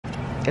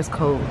It's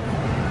cold.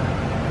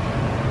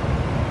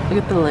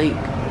 Look at the lake.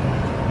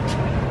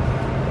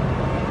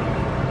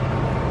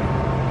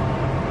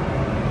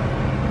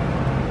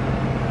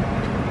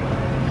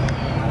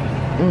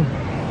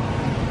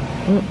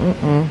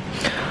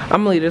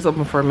 I'm gonna leave this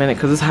open for a minute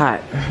because it's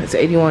hot. It's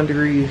 81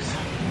 degrees.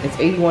 It's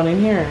 81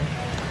 in here.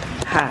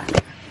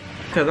 Hot.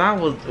 Cause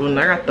when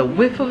I got the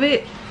whiff of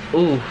it,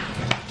 ooh.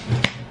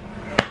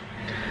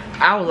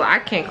 I was like, I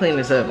can't clean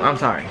this up. I'm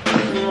sorry.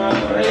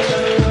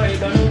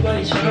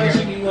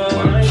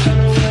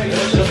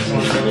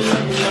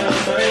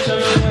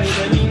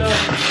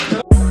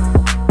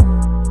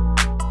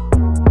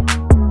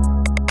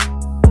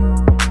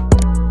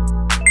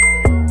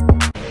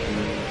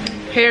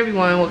 Hey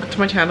everyone, welcome to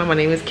my channel. My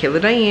name is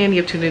Kayla Diane.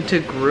 You've tuned into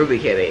Groovy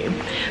Kitty.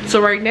 So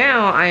right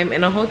now I am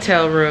in a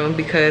hotel room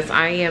because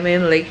I am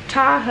in Lake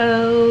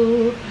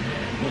Tahoe.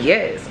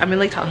 Yes, I'm in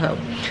Lake Tahoe.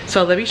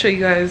 So let me show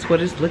you guys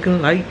what it's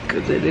looking like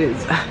because it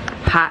is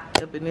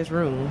hot up in this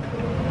room.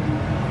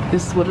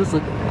 This is what it's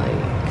looking like.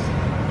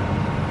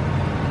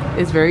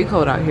 It's very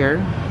cold out here,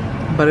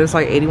 but it's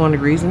like 81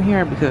 degrees in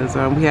here because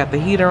we had the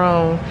heater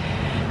on.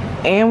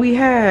 And we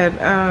had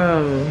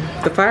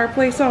the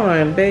fireplace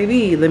on,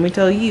 baby. Let me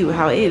tell you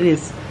how it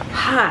is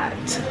hot,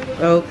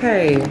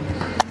 okay?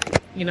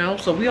 You know,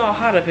 so we all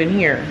hot up in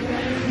here.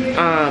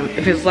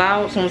 If it's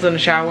loud, someone's in the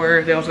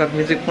shower. They also got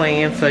music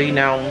playing, so you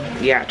know,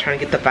 yeah, trying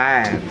to get the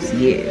vibes,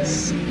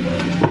 yes.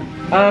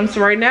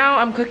 So right now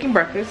I'm cooking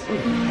breakfast. Ooh,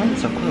 I'm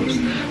so close.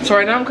 So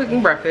right now I'm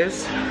cooking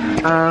breakfast.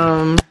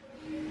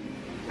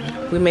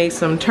 We made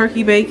some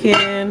turkey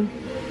bacon.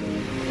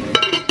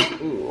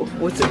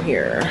 What's in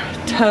here?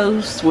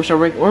 Toast, which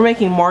we're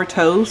making more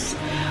toast,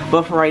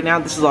 but for right now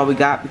this is all we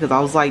got because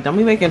I was like, don't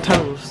be making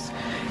toast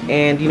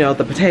and you know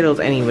the potatoes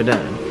ain't even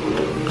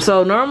done.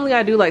 So normally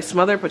I do like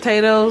smothered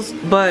potatoes,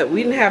 but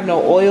we didn't have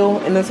no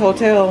oil in this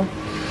hotel,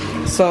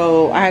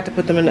 so I had to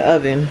put them in the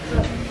oven.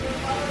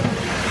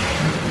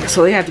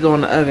 So they have to go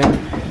in the oven.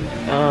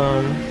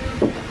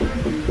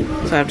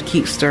 So I have to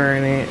keep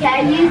stirring it.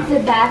 Can I use the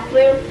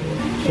bathroom?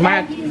 Can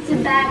I use the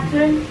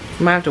bathroom?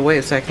 Might have to wait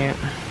a second.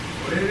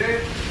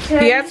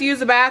 He has to use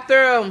the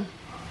bathroom.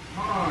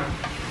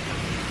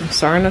 I'm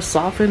starting to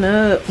soften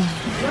up.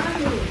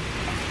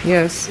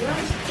 Yes.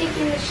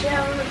 Taking a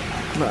shower.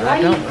 But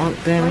I don't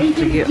want them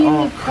to get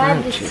all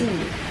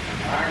crunchy.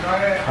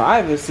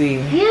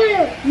 Privacy?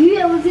 Yeah,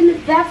 I was in the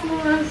bathroom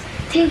when I was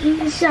taking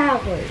a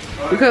shower.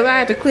 Because I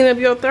had to clean up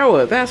your throw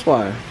up, that's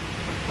why.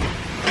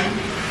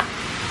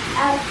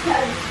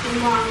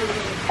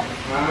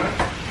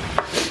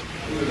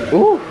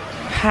 Ooh,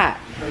 hot.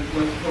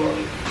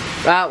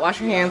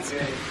 Wash your hands.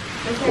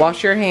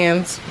 Wash your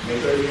hands.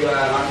 Make sure you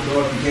lock the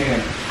door if you can.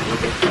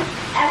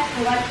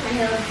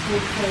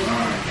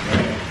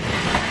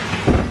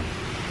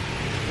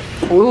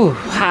 Ooh,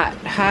 hot,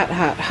 hot,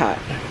 hot, hot.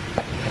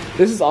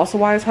 This is also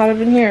why it's hot up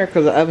in here,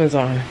 because the oven's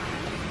on.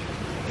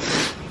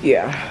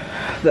 Yeah,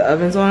 the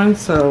oven's on,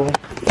 so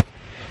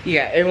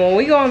yeah. And when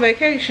we go on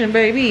vacation,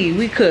 baby,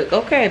 we cook,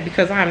 okay?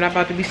 Because I'm not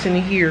about to be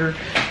sitting here,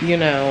 you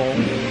know,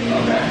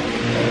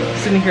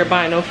 sitting here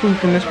buying no food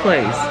from this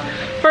place.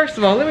 First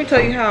of all, let me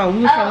tell you how we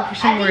were trying for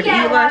somewhere to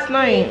eat last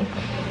night,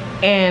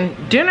 and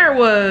the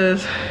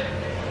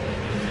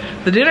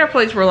dinner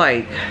plates were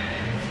like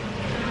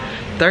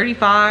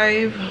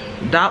 $35.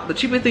 The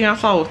cheapest thing I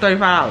saw was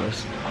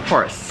 $35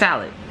 for a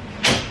salad.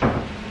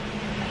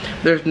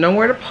 There's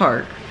nowhere to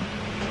park.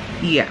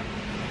 Yeah,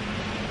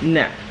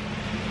 no.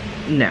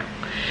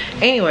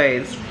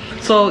 Anyways,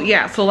 so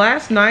yeah, so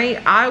last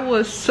night I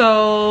was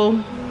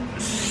so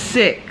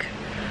sick.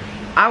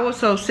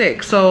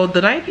 So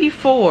the night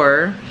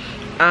before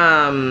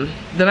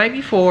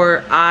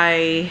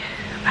I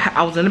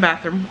was in the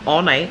bathroom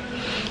all night.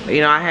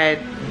 You know, I had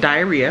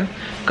diarrhea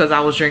because I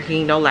was drinking,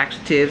 you know,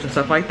 laxatives and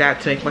stuff like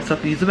that to make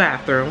myself use the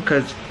bathroom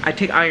because I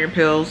take iron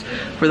pills.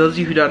 For those of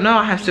you who don't know,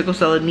 I have sickle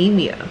cell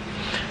anemia.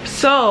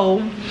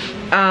 So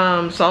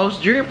I was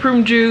drinking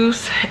prune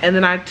juice, and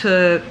then I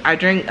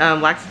drank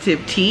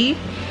laxative tea.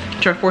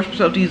 Try to force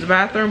myself to use the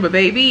bathroom, but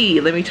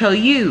baby, let me tell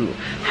you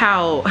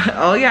how.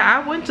 Oh yeah, I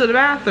went to the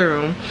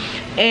bathroom,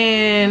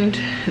 and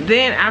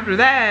then after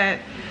that,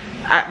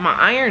 my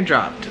iron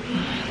dropped.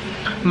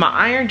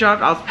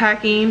 I was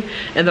packing,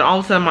 and then all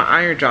of a sudden my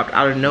iron dropped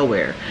out of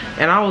nowhere,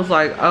 and I was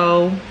like,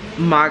 oh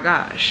my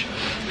gosh.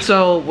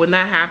 So when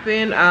that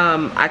happened,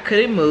 I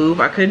couldn't move,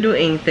 I couldn't do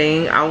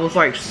anything. I was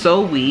like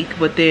so weak.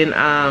 But then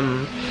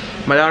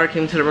my daughter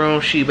came to the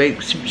room. She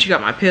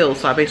got my pill,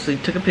 so I basically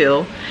took a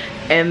pill.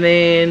 And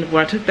then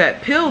when I took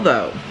that pill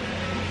though,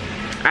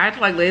 I had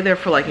to like lay there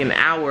for like an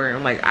hour,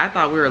 and like I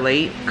thought we were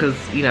late because,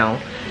 you know,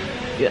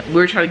 we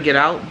were trying to get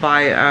out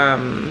by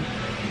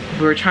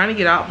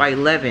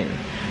 11,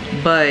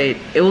 but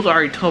it was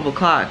already 12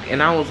 o'clock,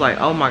 and I was like,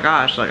 oh my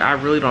gosh, like I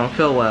really don't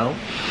feel well.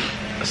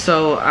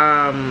 So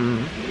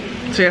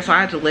yeah, so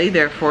I had to lay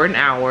there for an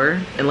hour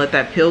and let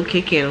that pill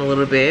kick in a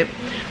little bit.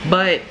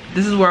 But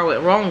this is where I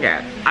went wrong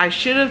at. I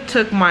should have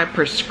took my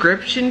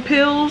prescription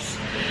pills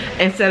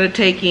instead of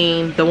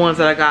taking the ones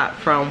that I got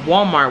from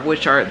Walmart,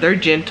 which are they're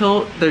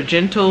gentle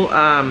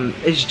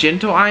it's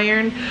gentle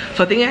iron,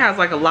 so I think it has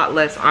like a lot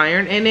less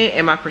iron in it,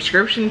 and my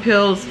prescription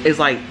pills is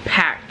like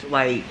packed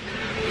like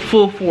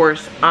full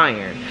force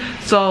iron.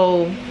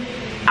 So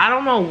I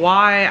don't know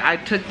why I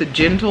took the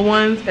gentle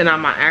ones and not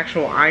my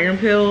actual iron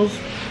pills.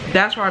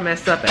 That's where I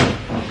messed up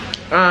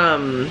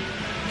at.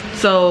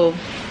 So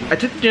I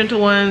took the gentle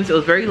ones. It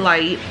was very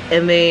light,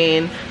 and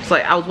then it's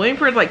like I was waiting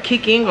for it to like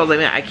kick in. I was like,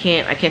 man, I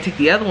can't take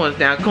the other ones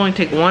now. I can only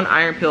take one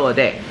iron pill a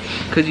day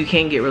because you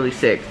can get really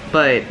sick.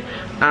 But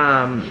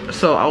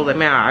so I was like,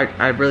 man,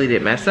 I really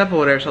did mess up or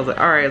whatever. So I was like,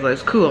 all right,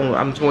 it's cool.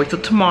 I'm just gonna wait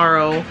till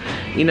tomorrow,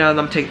 you know, and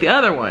I'm gonna take the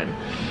other one,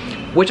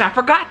 which I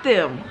forgot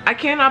them. I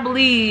cannot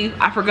believe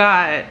I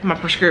forgot my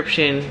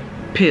prescription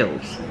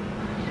pills.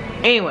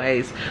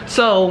 Anyways,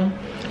 so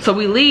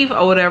we leave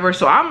or whatever.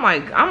 So I'm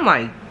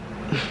like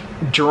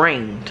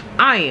drained.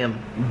 I am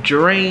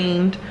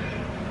drained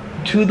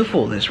to the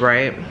fullest,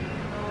 right?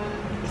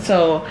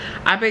 So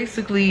I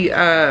basically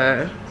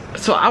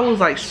so I was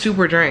like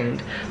super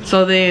drained.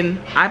 So then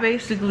I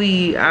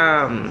basically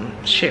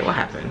shit, what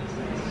happened?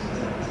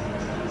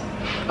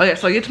 Oh yeah,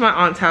 so I get to my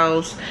aunt's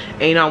house,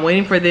 and you know, I'm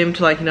waiting for them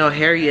to like, you know,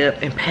 hurry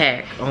up and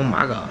pack. Oh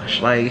my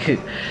gosh, like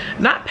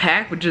not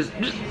pack, but just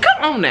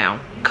come on now,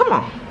 come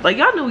on. Like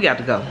y'all knew we got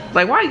to go.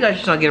 Like why you guys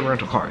just not getting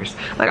rental cars?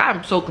 Like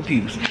I'm so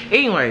confused.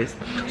 Anyways,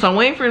 so I'm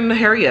waiting for them to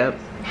hurry up,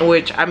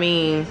 which I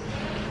mean,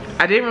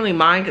 I didn't really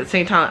mind. At the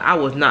same time, I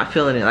was not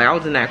feeling it. Like I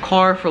was in that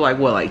car for like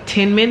what, like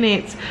 10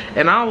 minutes,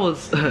 and I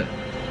was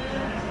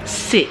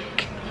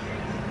sick.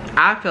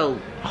 I felt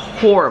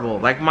horrible.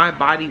 Like my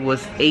body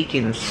was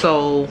aching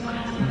so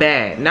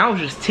bad. And that was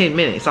just 10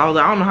 minutes. I was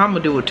like, I don't know how I'm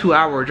gonna do a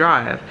 2-hour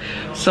drive.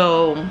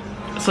 So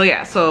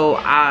yeah, so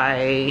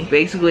I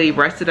basically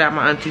rested at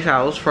my auntie's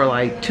house for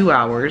like 2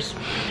 hours,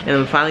 and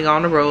then finally got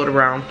on the road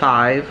around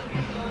 5.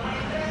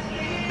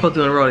 Supposed to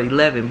be on the road at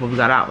 11, but we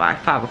got out by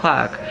 5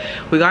 o'clock.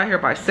 We got here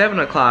by 7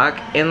 o'clock,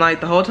 and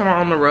like the whole time I'm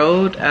on the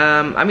road,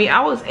 I mean,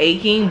 I was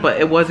aching, but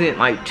it wasn't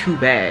like too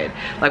bad.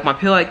 Like my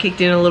pill had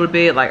kicked in a little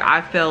bit. Like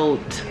I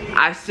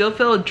still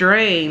felt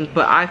drained,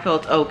 but I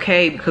felt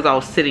okay because I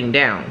was sitting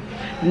down.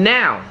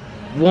 Now,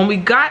 when we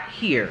got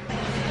here,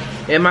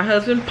 and my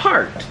husband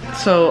parked,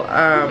 so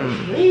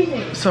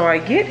I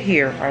get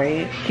here,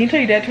 right? Can you tell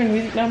your dad to turn the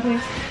music down,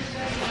 please?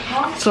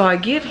 So I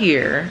get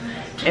here,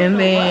 and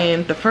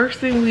then the first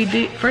thing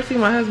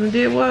my husband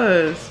did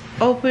was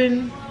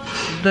open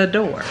the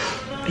door.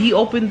 He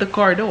opened the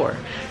car door,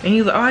 and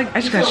he was like, oh,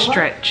 I just gotta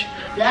stretch.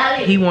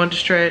 He wanted to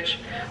stretch.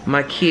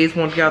 My kids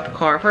wanted to get out the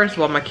car. First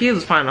of all, my kids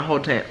was fine the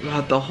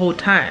whole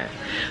time.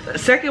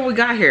 Second we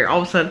got here,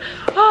 all of a sudden,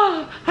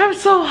 oh, I'm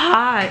so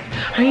hot.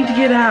 I need to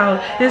get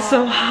out. It's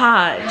so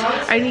hot.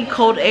 I need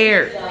cold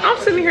air. I'm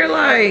sitting here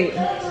like,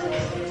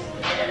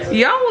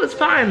 y'all was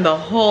fine the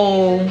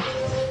whole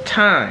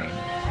time.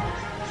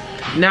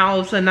 Now all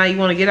of a sudden, now you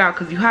want to get out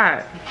because you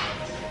hot.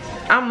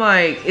 I'm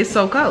like, it's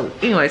so cold.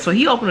 Anyway, so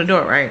he opened the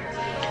door, right?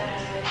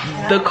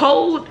 The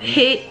cold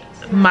hit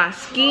my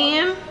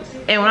skin,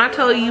 and when I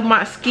tell you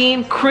my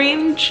skin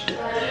cringed,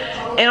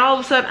 and all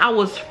of a sudden I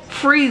was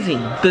freezing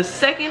the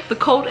second the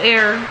cold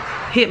air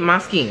hit my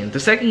skin. The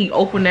second he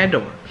opened that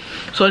door.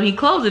 So when he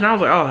closed it, and I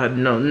was like, oh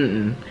no,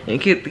 and the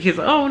kid's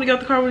like, oh, when you got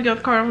the car, when you got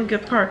the car, when you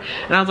got the car.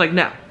 And I was like,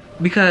 no,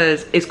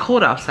 because it's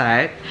cold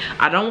outside.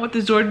 I don't want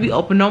this door to be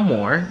open no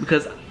more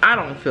because I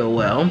don't feel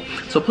well.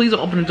 So please don't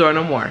open the door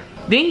no more.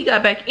 Then he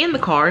got back in the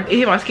car. It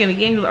hit my skin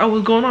again. He was like, oh,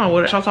 what's going on?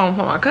 I saw him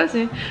with my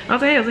cousin. I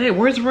was like, hey,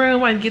 where's the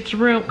room? I didn't get to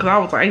the room. Because I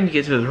was like, I need to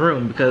get to this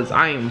room because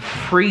I am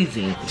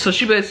freezing. So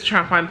she basically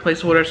trying to find a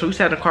place for her. So we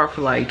sat in the car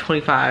for like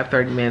 25,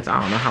 30 minutes. I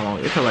don't know how long.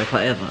 It felt like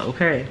forever,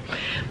 okay?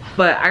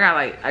 But I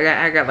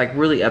got like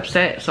really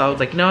upset. So I was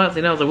like, no, I was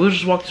like, we'll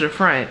just walk to the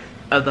front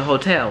of the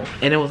hotel.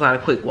 And it was not a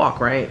quick walk,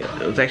 right?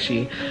 It was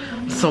actually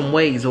some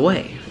ways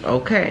away,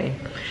 okay?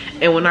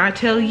 And when I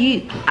tell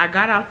you, I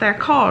got out that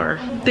car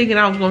thinking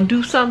I was gonna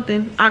do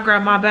something, I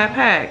grabbed my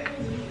backpack.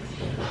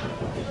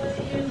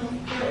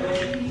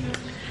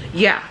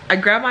 Yeah, I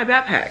grabbed my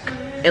backpack.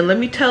 And let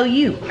me tell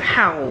you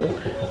how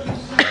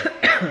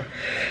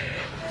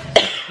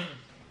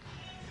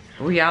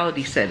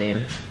reality set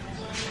in.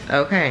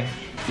 Okay,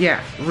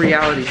 yeah,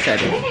 reality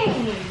set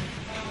in.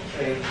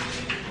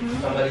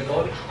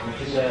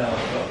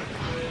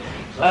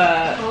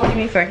 Give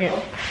me a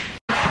second.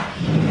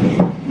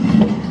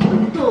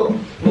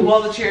 Move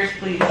all the chairs,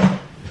 please.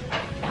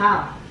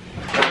 How?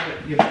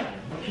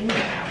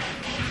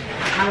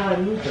 How do I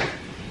move them?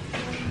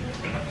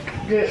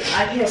 Good.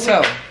 I can't.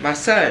 So, my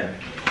son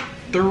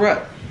threw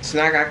up. So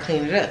now I gotta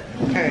clean it up.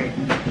 Okay.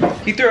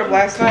 He threw up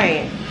last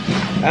night.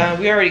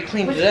 We already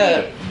cleaned it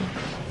up.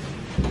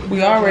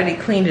 We already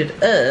cleaned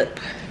it up.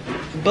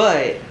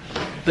 But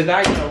the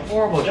guy did a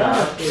horrible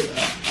job.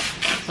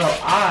 So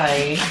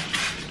I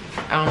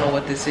don't know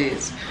what this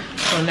is.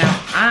 So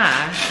now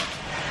I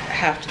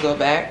have to go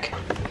back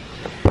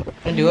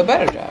and do a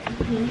better job.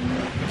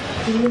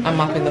 I'm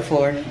mopping the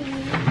floor.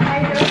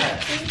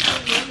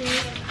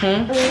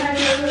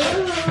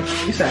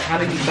 You said, how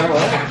did you throw up?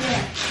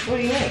 Yeah. What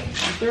do you mean?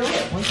 You threw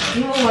up.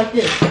 You went like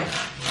this.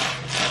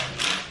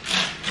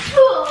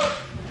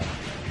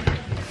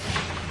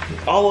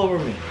 All over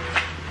me.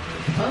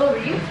 All over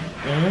you?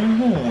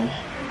 Mm-hmm.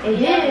 And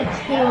then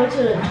he went to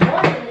the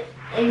toilet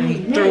and he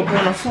threw up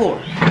on the floor.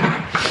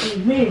 He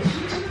missed. He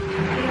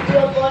threw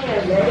up on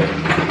your leg.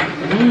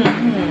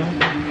 Mm-hmm.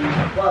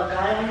 What,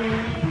 guy on your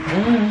leg?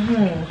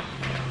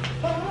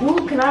 Mm-hmm.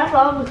 Ooh, can I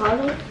follow the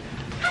condom?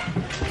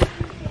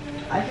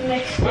 I can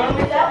extend. Mom,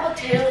 is that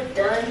potato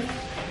done?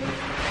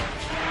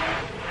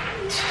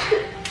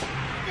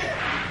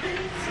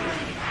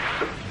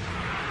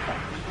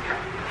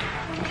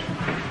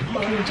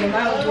 Mommy,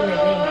 Jemima doing it.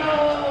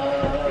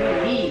 You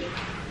eat.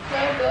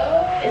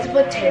 Is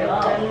potato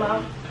done, Mom?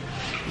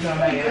 No,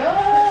 not yet.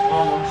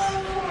 Almost.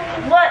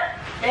 What?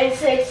 They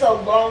take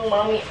so long,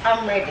 Mommy.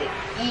 I'm ready to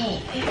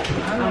eat.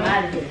 I'm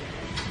out of here.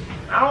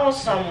 I want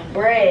some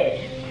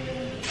bread.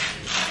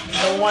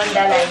 The one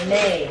that I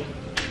made.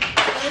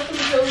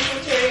 Some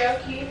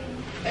teriyaki,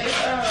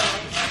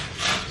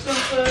 some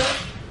food,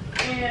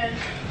 and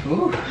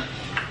Ooh.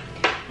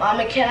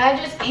 Mommy, can I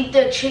just eat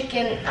the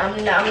chicken? I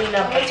mean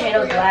the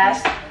potato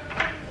glass.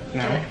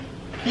 No.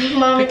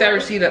 Mommy, Pick that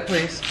receipt up,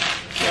 please.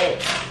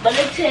 but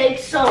it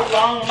takes so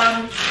long,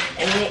 Mom.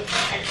 And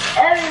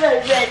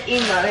everybody's ready to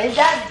eat, Mommy. Is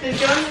that? is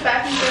Joe in the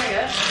bathroom throwing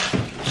up?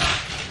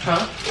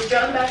 Huh? Is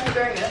Joe in the bathroom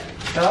throwing up?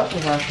 That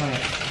was last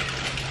night.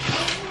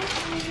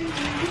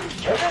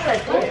 What's that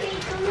right there?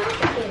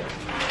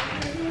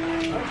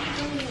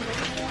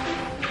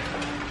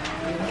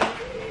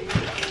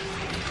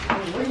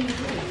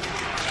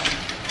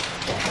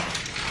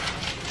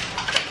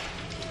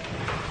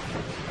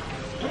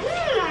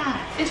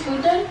 Is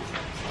food done?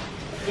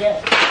 Yeah.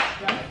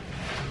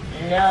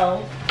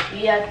 No,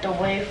 you have to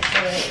wait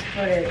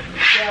for it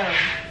done.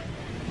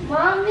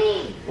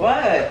 Mommy,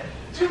 What?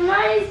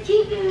 Jemima's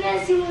keeping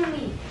messing with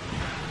me.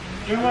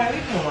 You're right,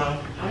 leave me alone.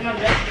 I'm not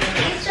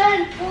messing. He's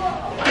trying to pull.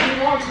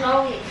 You won't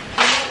tell me. You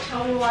won't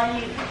tell me why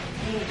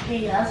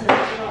he hasn't put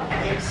it on the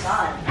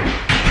inside.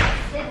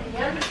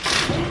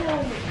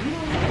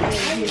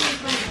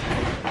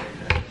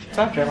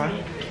 Stop,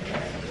 Jeremiah.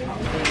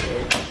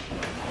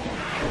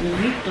 You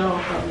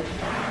don't cover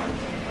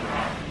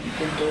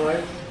the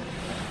doors.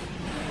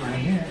 Right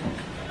here.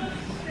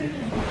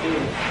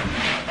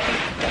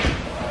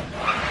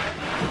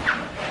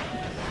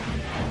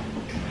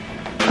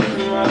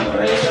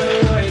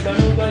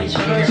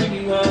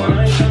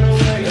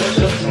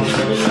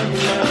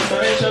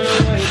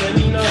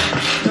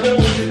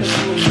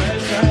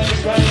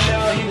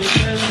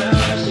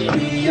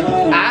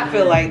 I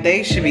feel like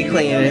they should be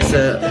cleaning this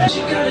up.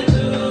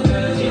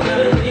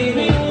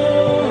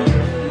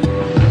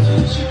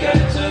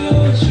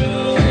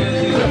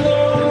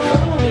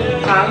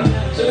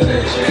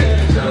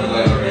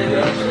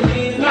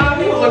 No,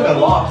 he was looking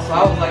lost, so I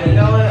was like, you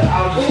know what?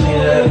 I'll just clean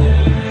it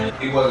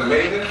up. He wasn't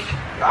making it?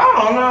 I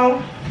don't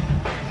know.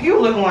 You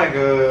looking like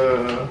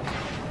a...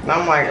 And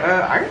I'm like,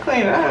 I can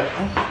clean it up.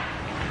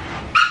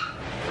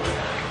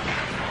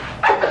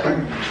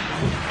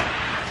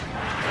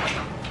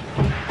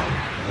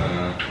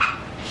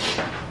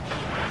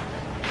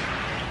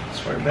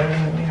 It's way better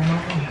than me and my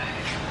phone.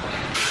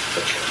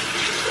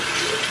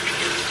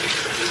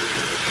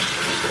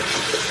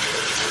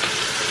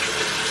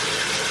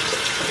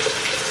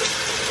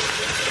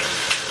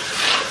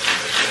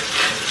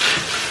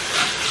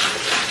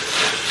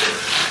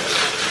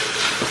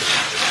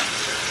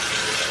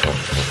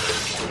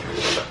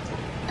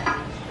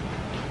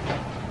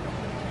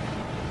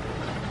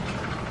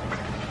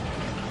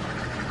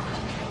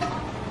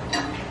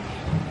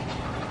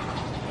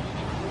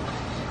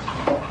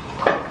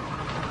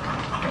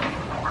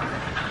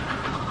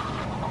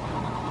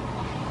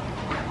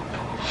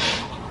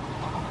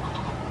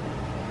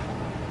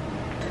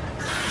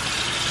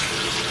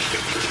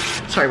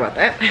 Sorry about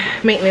that.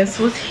 Maintenance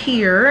was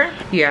here.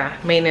 Yeah,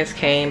 maintenance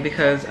came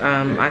because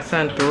my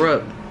son threw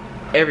up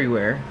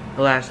everywhere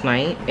last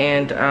night,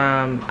 and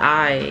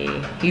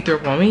he threw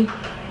up on me.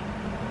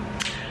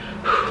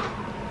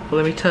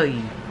 Well, let me tell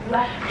you,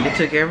 it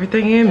took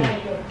everything in me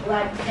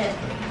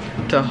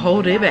to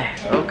hold it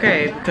back,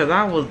 okay? Because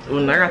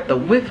when I got the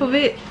whiff of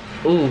it,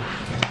 ooh,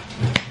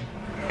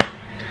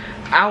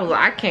 I was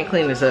like, I can't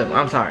clean this up.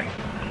 I'm sorry,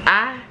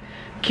 I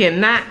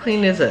cannot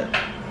clean this up.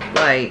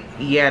 Like,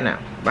 yeah, no.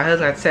 My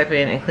husband had to step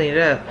in and clean it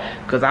up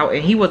because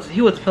he was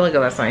feeling good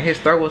last night. His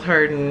throat was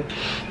hurting.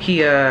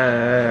 He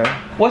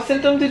what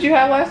symptoms did you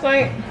have last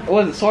night?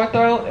 Was it sore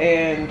throat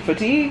and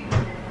fatigue?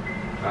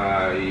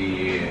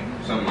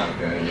 Yeah, something like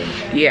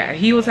that. Yeah,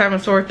 he was having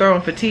sore throat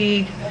and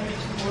fatigue.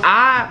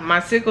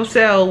 My sickle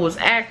cell was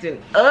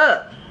acting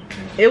up.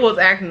 It was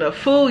acting a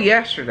fool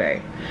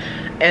yesterday.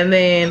 And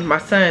then my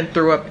son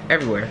threw up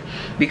everywhere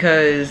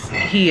because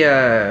we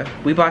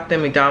bought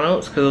them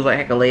McDonald's because it was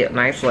like a late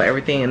night, so like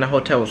everything in the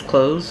hotel was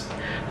closed.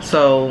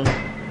 So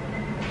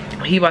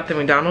he bought the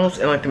McDonald's,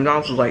 and like the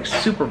McDonald's was like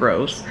super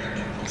gross.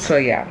 So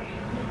yeah,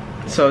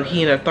 so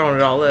he ended up throwing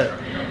it all up.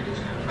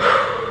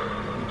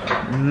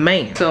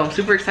 man. So I'm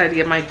super excited to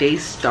get my day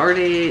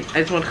started. I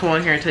just want to come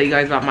on here and tell you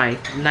guys about my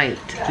night,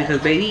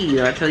 because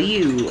baby, I tell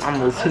you, I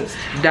almost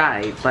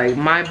died. Like,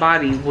 my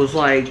body was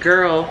like,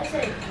 girl,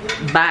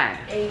 bye,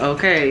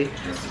 okay,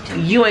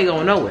 you ain't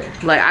going nowhere.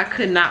 Like, I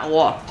could not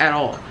walk at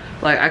all.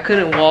 Like, I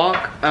couldn't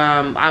walk.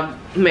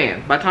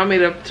 Man, by the time I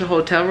made it up to the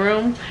hotel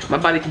room, my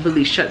body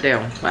completely shut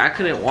down. Like, I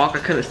couldn't walk, I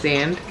couldn't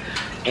stand,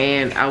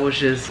 and I was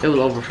just, it was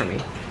over for me.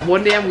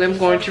 One day I'm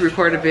going to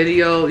record a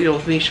video, you know,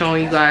 with me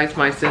showing you guys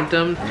my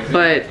symptoms,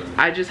 but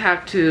I just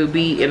have to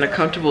be in a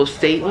comfortable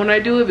state when I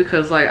do it,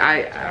 because like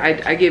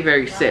I get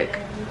very sick,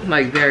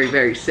 like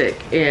very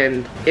sick,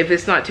 and if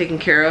it's not taken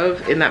care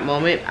of in that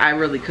moment, I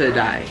really could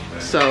die.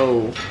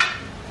 So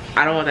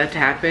I don't want that to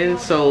happen.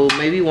 So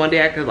maybe one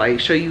day I could like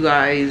show you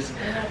guys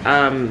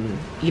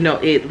you know,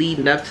 it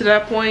leading up to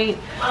that point,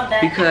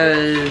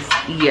 because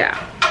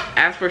yeah,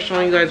 as for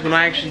showing you guys when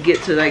I actually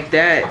get to like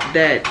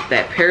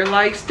that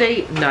paralyzed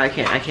state, no, I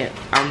can't.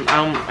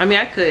 I mean,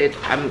 I could.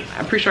 I'm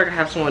pretty sure I could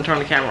have someone turn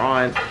the camera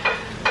on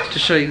to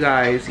show you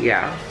guys,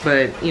 yeah,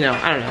 but you know,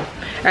 I don't know.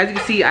 As you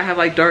can see, I have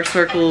like dark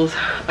circles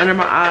under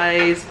my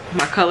eyes,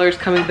 my color's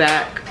coming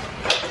back,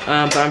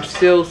 but I'm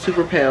still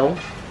super pale.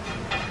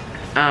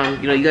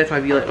 You know, you guys might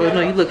be like, oh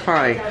no, you look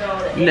fine.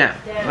 No,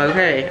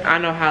 okay, I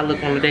know how I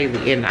look on the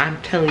daily, and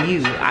I'm telling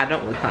you, I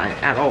don't look fine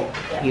at all.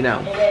 You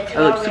know,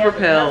 I look super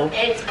pale.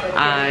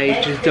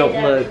 I just don't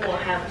look,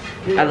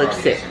 I look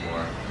sick,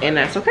 and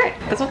that's okay.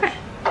 That's okay.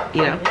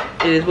 You know,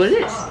 it is what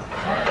it is.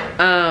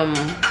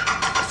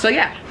 So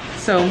yeah,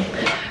 so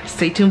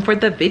stay tuned for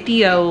the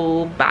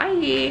video.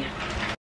 Bye.